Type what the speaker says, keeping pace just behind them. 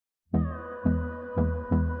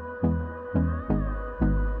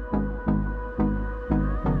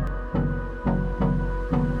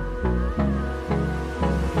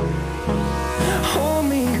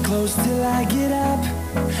close till I get up.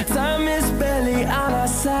 Time is barely on our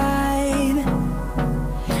side.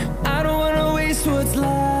 I don't wanna waste what's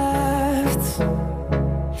left.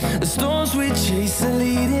 The storms we chase are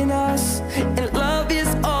leading us, and love is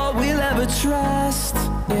all we'll ever trust.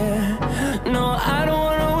 Yeah, no, I don't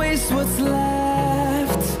wanna waste what's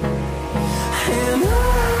left. And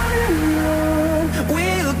on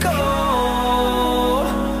we'll go,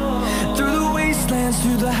 through the wastelands,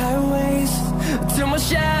 through the highways, till my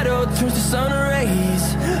shadow turns to sun rays.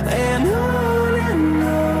 And on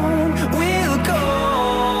we'll go,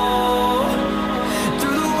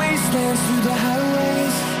 through the wastelands, through the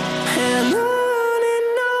highways, and on.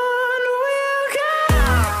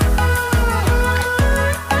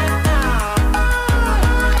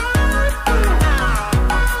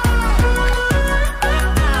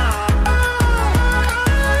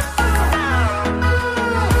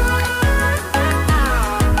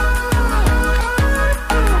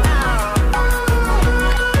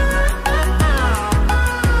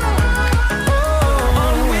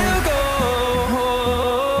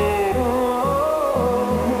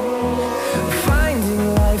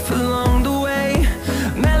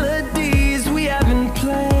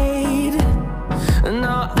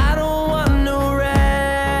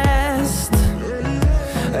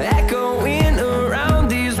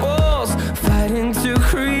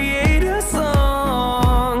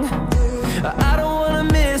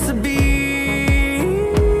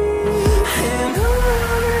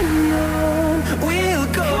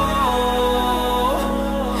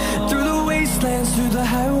 Through the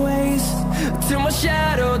highways, till my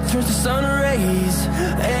shadow turns to sun rays.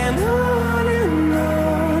 And on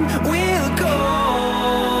we'll go,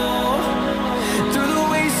 through the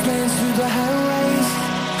wastelands, through the highways,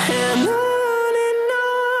 and on.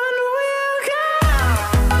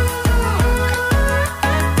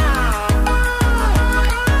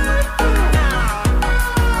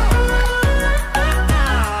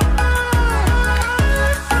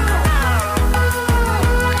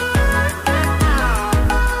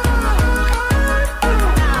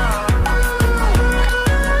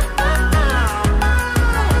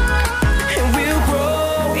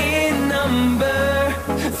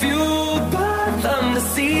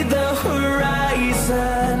 See the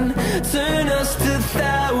horizon turn us to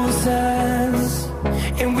thousands,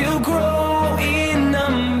 and we'll grow in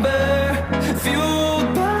number, fueled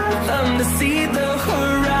by them. To see the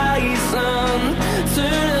horizon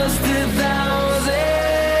turn us to thousands,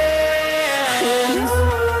 and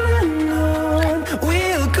on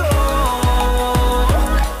we'll go,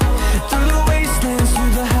 through the wastelands,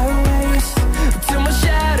 through the highways, till my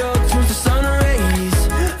shadow turns to sun rays.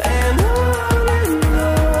 And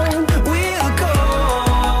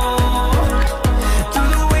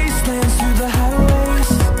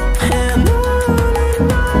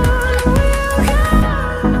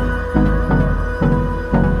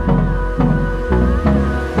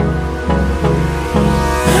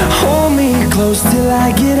close till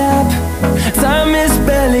I get up. Time is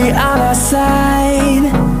barely on our side.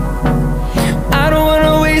 I don't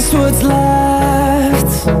wanna waste what's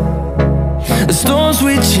left. The storms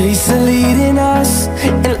we chase are leading us,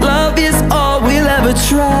 and love is all we'll ever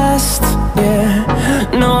trust. Yeah,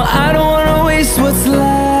 no, I don't wanna waste what's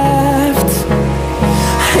left.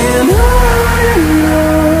 And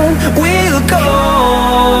on we'll go,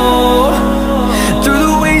 through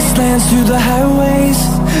the wastelands, through the highways,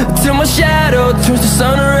 till my shadow turns to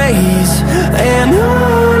sun rays. And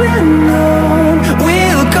on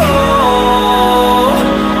we'll go,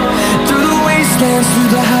 through the wastelands, through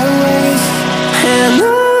the highways, and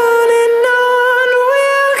on.